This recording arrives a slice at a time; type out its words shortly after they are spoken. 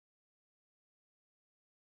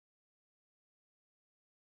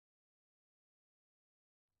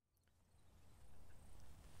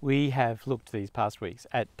We have looked these past weeks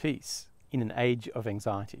at peace in an age of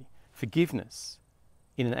anxiety, forgiveness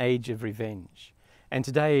in an age of revenge, and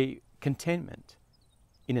today, contentment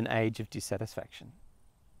in an age of dissatisfaction.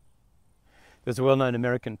 There's a well-known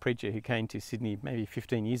American preacher who came to Sydney maybe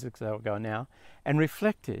 15 years ago now and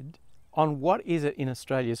reflected on what is it in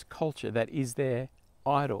Australia's culture that is their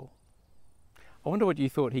idol. I wonder what you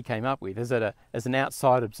thought he came up with as an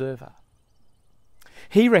outside observer.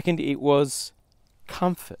 He reckoned it was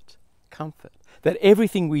comfort. That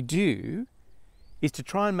everything we do is to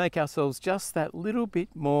try and make ourselves just that little bit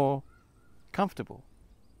more comfortable.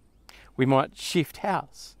 We might shift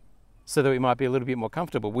house so that we might be a little bit more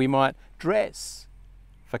comfortable. We might dress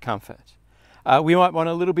for comfort. We might want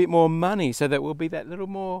a little bit more money so that we'll be that little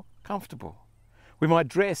more comfortable. We might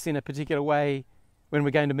dress in a particular way when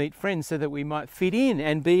we're going to meet friends so that we might fit in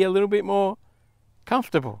and be a little bit more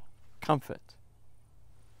comfortable. Comfort.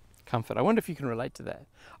 I wonder if you can relate to that.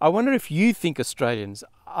 I wonder if you think Australians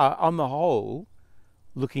are, on the whole,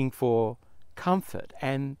 looking for comfort,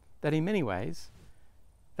 and that in many ways,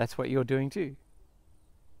 that's what you're doing too.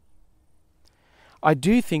 I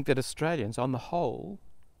do think that Australians, on the whole,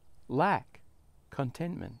 lack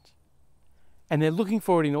contentment. And they're looking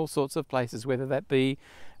for it in all sorts of places, whether that be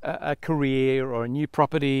a career or a new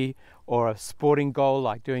property or a sporting goal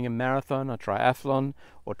like doing a marathon or triathlon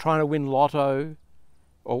or trying to win lotto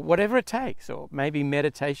or whatever it takes, or maybe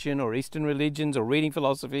meditation or Eastern religions or reading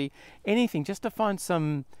philosophy, anything, just to find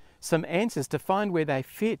some answers, to find where they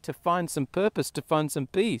fit, to find some purpose, to find some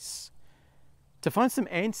peace, to find some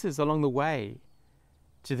answers along the way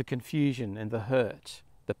to the confusion and the hurt,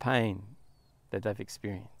 the pain that they've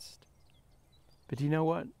experienced. But do you know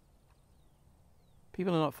what?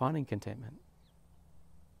 People are not finding contentment.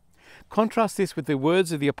 Contrast this with the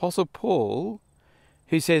words of the Apostle Paul,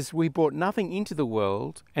 who says, we brought nothing into the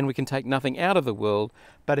world and we can take nothing out of the world,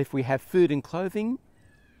 but if we have food and clothing,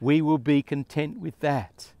 we will be content with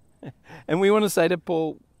that. And we want to say to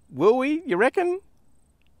Paul, will we? You reckon?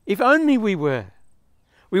 If only we were.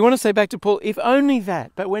 We want to say back to Paul, if only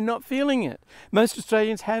that, but we're not feeling it. Most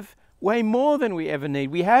Australians have way more than we ever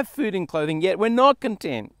need. We have food and clothing, yet we're not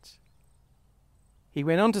content. He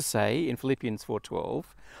went on to say in Philippians 4:12,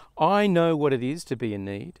 I know what it is to be in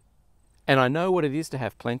need, and I know what it is to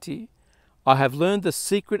have plenty. I have learned the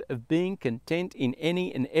secret of being content in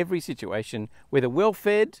any and every situation, whether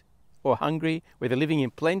well-fed or hungry, whether living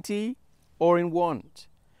in plenty or in want.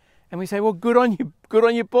 And we say, well, good on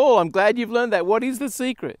you, Paul. I'm glad you've learned that. What is the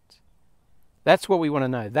secret? That's what we want to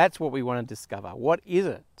know. That's what we want to discover. What is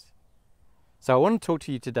it? So I want to talk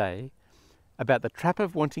to you today about the trap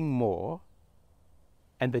of wanting more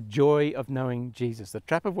and the joy of knowing Jesus. The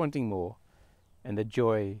trap of wanting more and the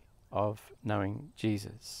joy of knowing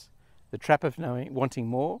Jesus. The trap of wanting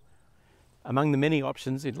more. Among the many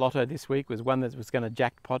options in Lotto this week was one that was going to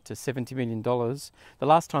jackpot to $70 million. The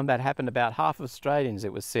last time that happened, about half of Australians,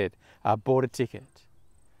 it was said, bought a ticket.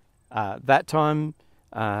 That time,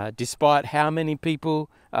 despite how many people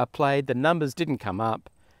played, the numbers didn't come up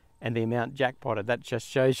and the amount jackpotted. That just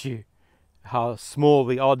shows you how small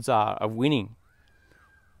the odds are of winning.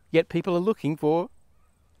 Yet people are looking for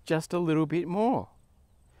just a little bit more.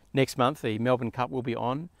 Next month, the Melbourne Cup will be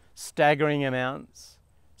on. Staggering amounts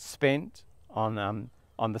spent on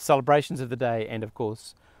the celebrations of the day and, of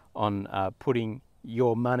course, on putting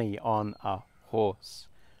your money on a horse.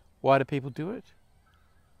 Why do people do it?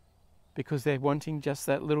 Because they're wanting just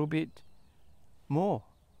that little bit more.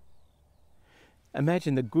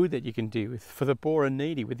 Imagine the good that you can do for the poor and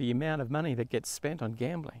needy with the amount of money that gets spent on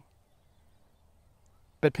gambling.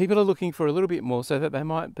 But people are looking for a little bit more so that they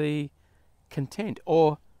might be content,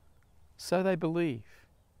 or so they believe.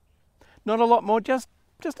 Not a lot more, just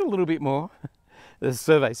a little bit more. The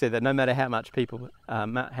survey said that no matter how much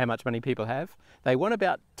money people have, they want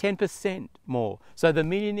about 10% more. So the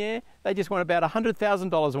millionaire, they just want about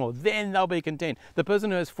 $100,000 more. Then they'll be content. The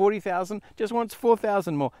person who has $40,000 just wants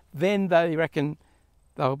 $4,000 more. Then they reckon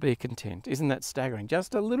they'll be content. Isn't that staggering?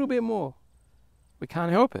 Just a little bit more. We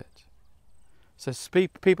can't help it. So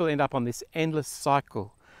people end up on this endless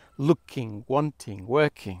cycle, looking, wanting,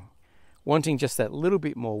 working, wanting just that little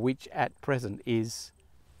bit more, which at present is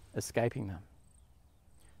escaping them.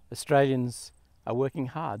 Australians are working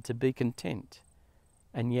hard to be content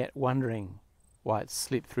and yet wondering why it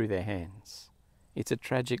slipped through their hands. It's a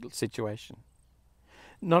tragic situation.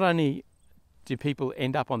 Not only do people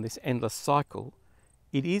end up on this endless cycle,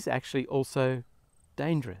 it is actually also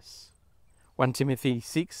dangerous. 1 Timothy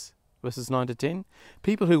 6 verses 9 to 10,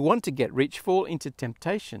 people who want to get rich fall into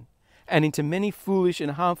temptation and into many foolish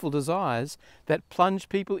and harmful desires that plunge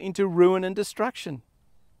people into ruin and destruction.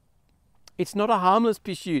 It's not a harmless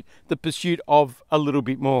pursuit, the pursuit of a little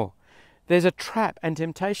bit more. There's a trap and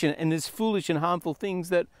temptation, and there's foolish and harmful things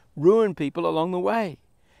that ruin people along the way.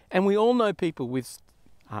 And we all know people with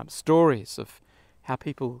stories of how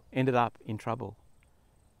people ended up in trouble.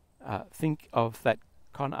 Think of that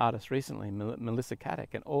con artist recently, Melissa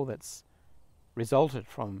Caddick, and all that's resulted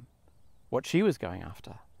from what she was going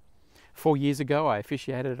after. 4 years ago, I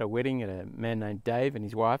officiated a wedding at a man named Dave and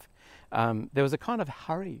his wife. There was a kind of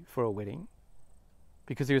hurry for a wedding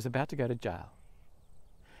because he was about to go to jail.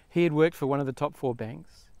 He had worked for one of the top 4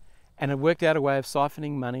 banks and had worked out a way of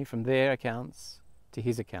siphoning money from their accounts to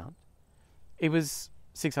his account. It was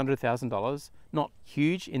 $600,000, not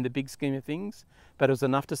huge in the big scheme of things, but it was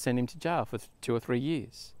enough to send him to jail for 2 or 3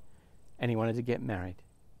 years. And he wanted to get married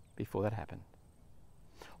before that happened.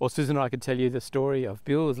 Or Susan and I could tell you the story of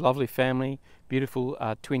Bill, his lovely family, beautiful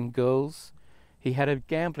twin girls. He had a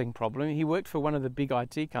gambling problem. He worked for one of the big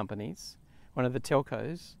IT companies, one of the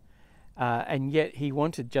telcos, and yet he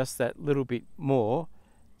wanted just that little bit more,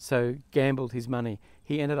 so gambled his money.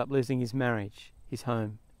 He ended up losing his marriage, his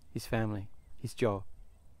home, his family, his job.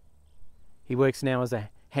 He works now as a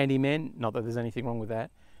handyman, not that there's anything wrong with that,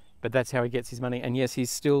 but that's how he gets his money, and yes, he's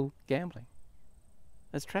still gambling.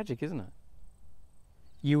 That's tragic, isn't it?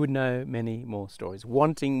 You would know many more stories.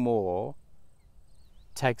 Wanting more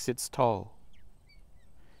takes its toll.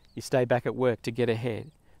 You stay back at work to get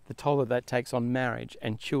ahead. The toll that takes on marriage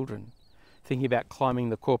and children. Thinking about climbing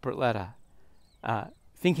the corporate ladder.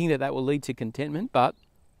 Thinking that will lead to contentment, but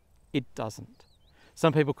it doesn't.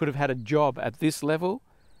 Some people could have had a job at this level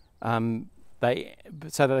so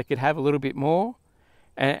that they could have a little bit more.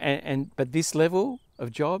 But this level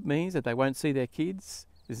of job means that they won't see their kids.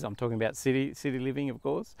 I'm talking about city living, of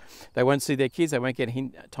course. They won't see their kids. They won't get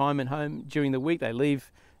time at home during the week. They leave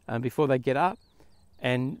before they get up,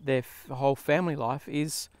 and their whole family life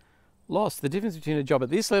is lost. The difference between a job at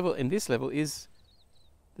this level and this level is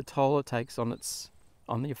the toll it takes on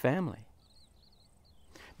your family.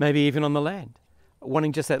 Maybe even on the land,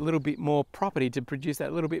 wanting just that little bit more property to produce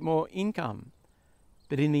that little bit more income.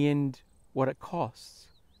 But in the end, what it costs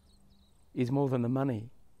is more than the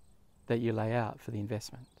money that you lay out for the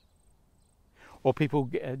investment. Or people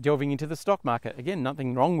delving into the stock market. Again,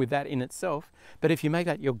 nothing wrong with that in itself, but if you make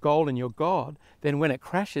that your goal and your God, then when it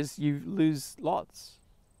crashes, you lose lots.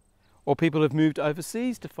 Or people have moved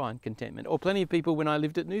overseas to find contentment. Or plenty of people, when I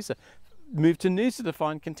lived at Noosa, moved to Noosa to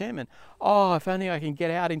find contentment. Oh, if only I can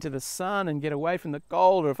get out into the sun and get away from the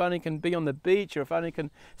cold, or if only I can be on the beach, or if only I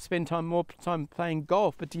can spend more time playing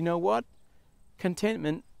golf. But do you know what?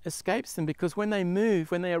 Contentment escapes them, because when they move,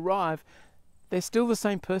 when they arrive, they're still the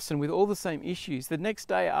same person with all the same issues the next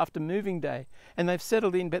day after moving day, and they've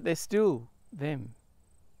settled in, but they're still them.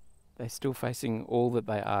 They're still facing all that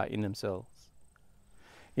they are in themselves.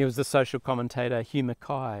 It was the social commentator Hugh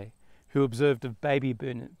Mackay who observed of baby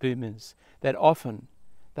boomers that often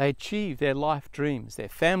they achieve their life dreams. Their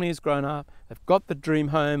family has grown up, they've got the dream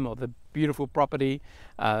home or the beautiful property,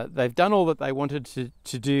 they've done all that they wanted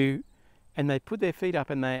to do, and they put their feet up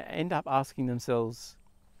and they end up asking themselves,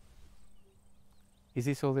 is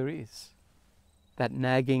this all there is? That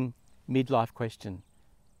nagging midlife question.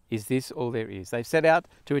 Is this all there is? They've set out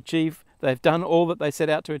to achieve, they've done all that they set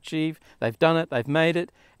out to achieve, they've done it, they've made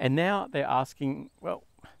it, and now they're asking, well,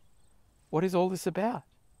 what is all this about?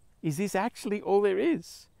 Is this actually all there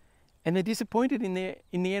is? And they're disappointed in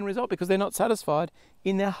the end result because they're not satisfied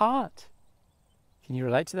in their heart. Can you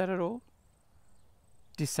relate to that at all?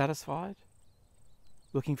 Dissatisfied?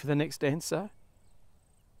 Looking for the next answer?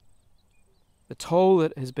 The toll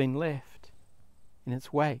that has been left in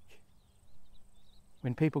its wake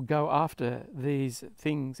when people go after these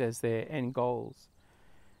things as their end goals.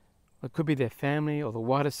 It could be their family or the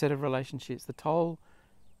wider set of relationships. The toll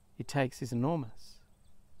it takes is enormous.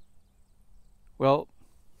 Well,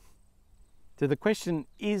 to the question,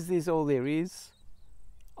 is this all there is?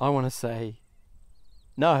 I want to say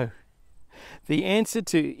no. The answer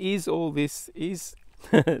to is all this is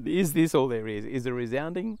this all there is a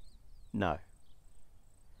resounding no.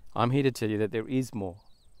 I'm here to tell you that there is more,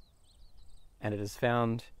 and it is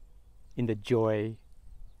found in the joy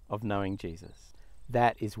of knowing Jesus.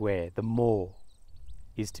 That is where the more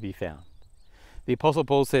is to be found. The Apostle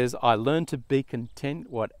Paul says, I learned to be content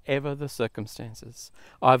whatever the circumstances.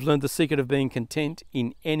 I've learned the secret of being content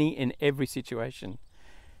in any and every situation.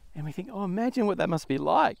 And we think, oh, imagine what that must be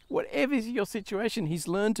like. Whatever is your situation, he's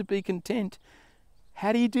learned to be content.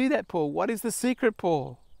 How do you do that, Paul? What is the secret,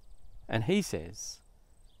 Paul? And he says,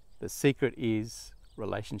 the secret is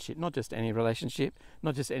relationship, not just any relationship,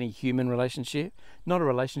 not just any human relationship, not a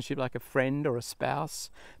relationship like a friend or a spouse,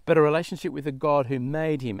 but a relationship with the God who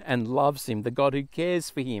made him and loves him, the God who cares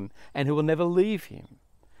for him and who will never leave him.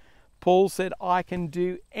 Paul said, I can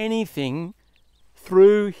do anything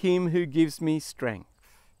through him who gives me strength.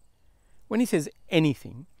 When he says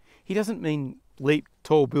anything, he doesn't mean leap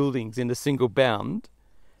tall buildings in a single bound,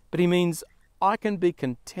 but he means I can be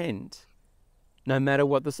content no matter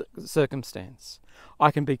what the circumstance. I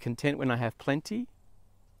can be content when I have plenty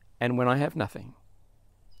and when I have nothing.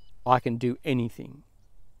 I can do anything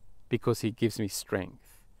because he gives me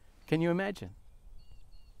strength. Can you imagine?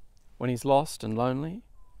 When he's lost and lonely,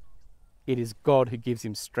 it is God who gives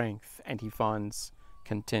him strength and he finds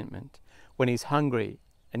contentment. When he's hungry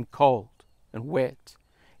and cold and wet,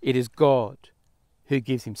 it is God who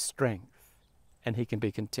gives him strength and he can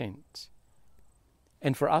be content.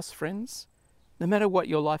 And for us, friends, no matter what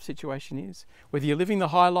your life situation is, whether you're living the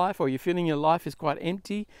high life or you're feeling your life is quite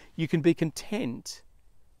empty, you can be content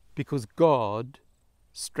because God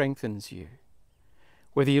strengthens you.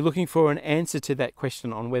 Whether you're looking for an answer to that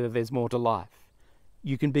question on whether there's more to life,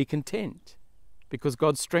 you can be content because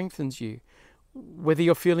God strengthens you. Whether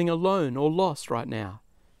you're feeling alone or lost right now,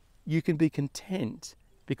 you can be content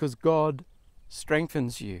because God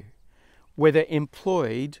strengthens you. Whether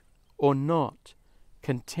employed or not,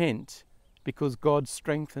 content because God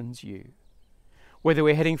strengthens you. Whether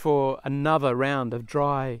we're heading for another round of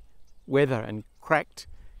dry weather and cracked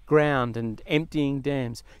ground and emptying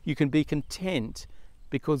dams, you can be content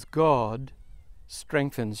because God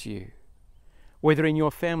strengthens you. Whether in your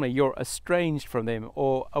family you're estranged from them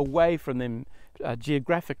or away from them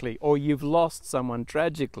geographically, or you've lost someone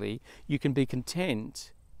tragically, you can be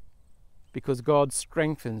content because God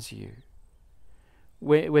strengthens you.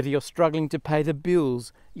 Whether you're struggling to pay the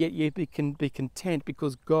bills, yet you can be content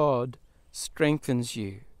because God strengthens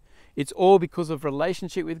you. It's all because of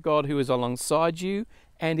relationship with God who is alongside you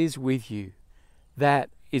and is with you. That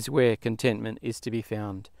is where contentment is to be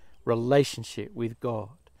found. Relationship with God.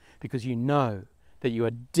 Because you know that you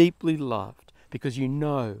are deeply loved. Because you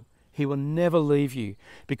know he will never leave you.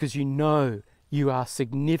 Because you know you are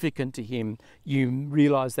significant to him. You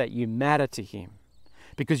realize that you matter to him.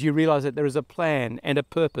 Because you realize that there is a plan and a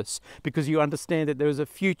purpose, because you understand that there is a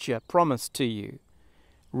future promised to you.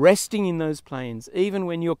 Resting in those plans, even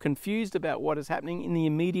when you're confused about what is happening in the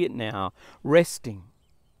immediate now, resting,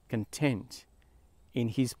 content in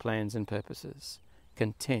his plans and purposes,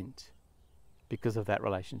 content because of that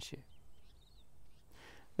relationship.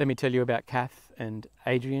 Let me tell you about Kath and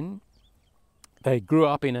Adrian. They grew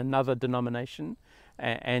up in another denomination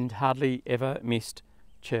and hardly ever missed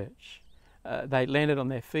church. They landed on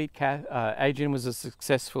their feet. Adrian was a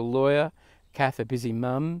successful lawyer, Kath a busy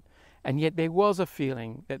mum, and yet there was a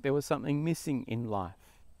feeling that there was something missing in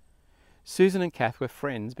life. Susan and Kath were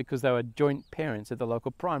friends because they were joint parents at the local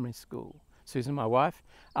primary school. Susan, my wife,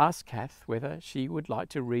 asked Kath whether she would like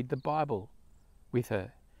to read the Bible with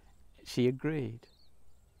her. She agreed.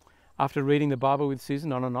 After reading the Bible with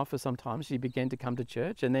Susan on and off for some time, she began to come to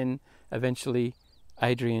church, and then eventually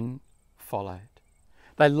Adrian followed.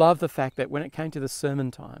 They loved the fact that when it came to the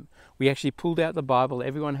sermon time, we actually pulled out the Bible,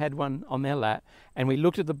 everyone had one on their lap, and we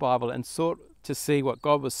looked at the Bible and sought to see what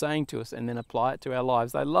God was saying to us and then apply it to our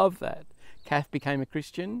lives. They loved that. Kath became a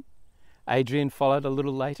Christian. Adrian followed a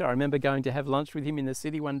little later. I remember going to have lunch with him in the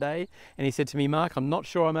city one day, and he said to me, Mark, I'm not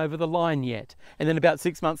sure I'm over the line yet. And then about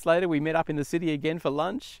 6 months later, we met up in the city again for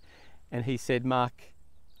lunch, and he said, Mark,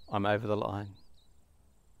 I'm over the line.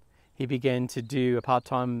 He began to do a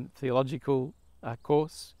part-time theological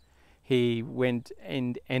course. He went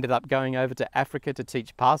and ended up going over to Africa to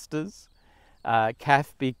teach pastors.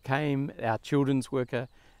 Kath became our children's worker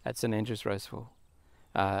at St Andrews Roseville.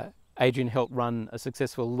 Adrian helped run a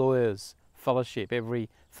successful lawyers fellowship every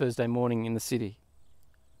Thursday morning in the city.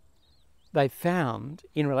 They found,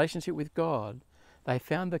 in relationship with God, they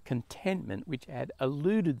found the contentment which had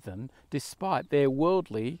eluded them despite their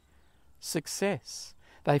worldly success.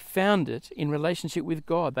 They found it in relationship with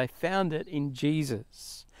God. They found it in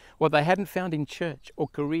Jesus. What they hadn't found in church or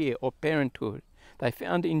career or parenthood, they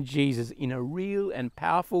found in Jesus in a real and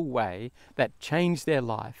powerful way that changed their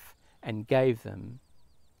life and gave them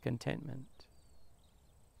contentment.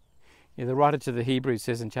 The writer to the Hebrews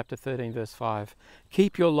says in chapter 13, verse 5,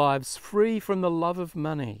 keep your lives free from the love of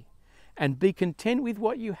money and be content with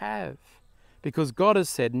what you have, because God has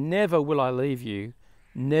said, never will I leave you,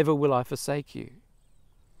 never will I forsake you.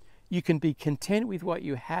 You can be content with what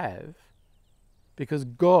you have because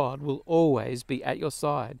God will always be at your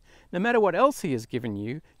side. No matter what else he has given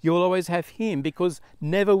you, you'll always have him, because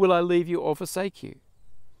never will I leave you or forsake you.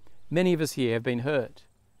 Many of us here have been hurt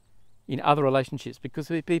in other relationships because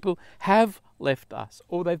people have left us,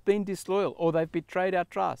 or they've been disloyal, or they've betrayed our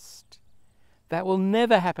trust. That will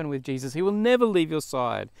never happen with Jesus. He will never leave your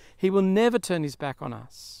side. He will never turn his back on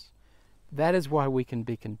us. That is why we can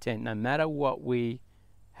be content no matter what we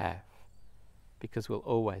have, because we'll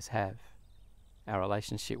always have our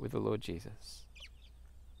relationship with the Lord Jesus.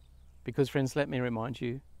 Because, friends, let me remind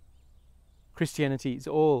you, Christianity is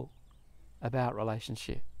all about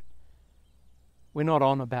relationship. We're not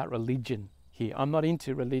on about religion here. I'm not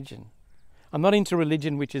into religion. I'm not into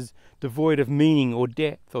religion which is devoid of meaning or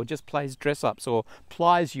depth, or just plays dress-ups, or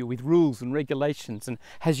plies you with rules and regulations and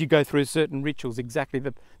has you go through certain rituals exactly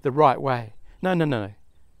the right way. No.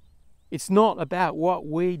 It's not about what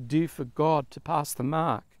we do for God to pass the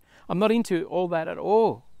mark. I'm not into all that at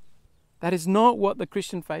all. That is not what the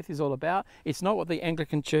Christian faith is all about. It's not what the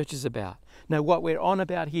Anglican Church is about. No, what we're on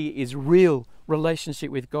about here is real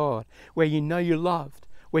relationship with God, where you know you're loved,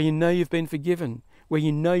 where you know you've been forgiven, where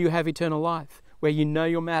you know you have eternal life, where you know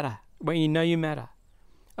you matter, where you know you matter.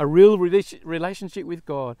 A real relationship with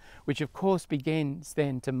God, which of course begins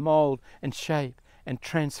then to mould and shape and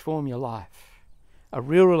transform your life. A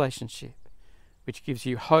real relationship which gives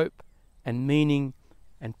you hope and meaning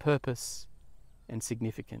and purpose and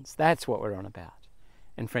significance. That's what we're on about.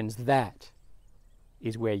 And friends, that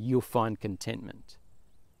is where you'll find contentment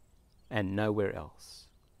and nowhere else.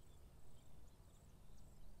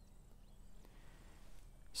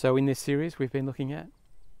 So in this series we've been looking at,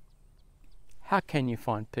 how can you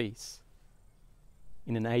find peace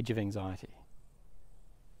in an age of anxiety?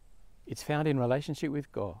 It's found in relationship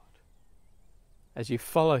with God. As you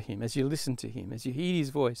follow him, as you listen to him, as you heed his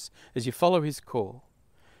voice, as you follow his call,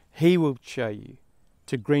 he will show you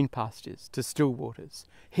to green pastures, to still waters.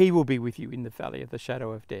 He will be with you in the valley of the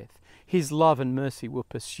shadow of death. His love and mercy will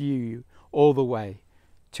pursue you all the way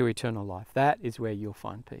to eternal life. That is where you'll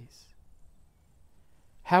find peace.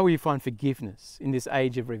 How will you find forgiveness in this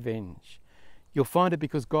age of revenge? You'll find it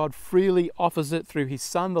because God freely offers it through his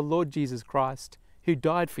Son, the Lord Jesus Christ, who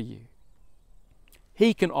died for you.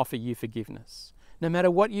 He can offer you forgiveness, no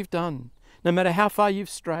matter what you've done, no matter how far you've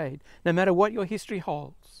strayed, no matter what your history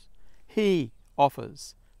holds. He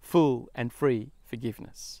offers full and free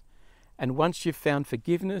forgiveness. And once you've found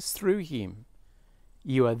forgiveness through him,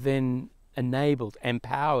 you are then enabled,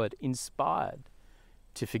 empowered, inspired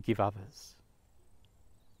to forgive others.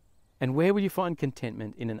 And where will you find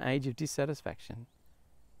contentment in an age of dissatisfaction?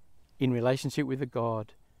 In relationship with a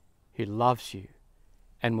God who loves you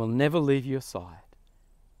and will never leave your side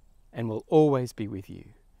and will always be with you,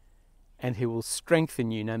 and who will strengthen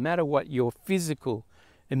you no matter what your physical,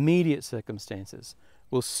 immediate circumstances,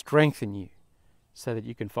 will strengthen you so that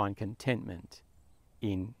you can find contentment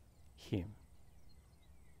in him.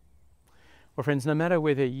 Well, friends, no matter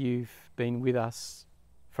whether you've been with us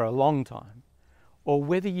for a long time or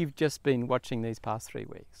whether you've just been watching these past 3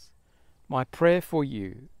 weeks, my prayer for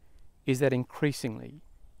you is that increasingly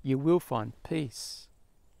you will find peace,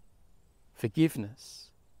 forgiveness,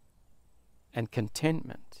 and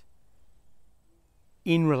contentment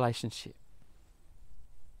in relationship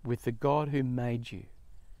with the God who made you,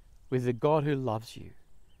 with the God who loves you,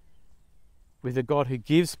 with the God who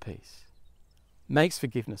gives peace, makes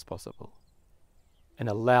forgiveness possible, and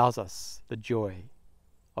allows us the joy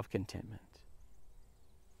of contentment.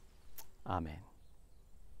 Amen.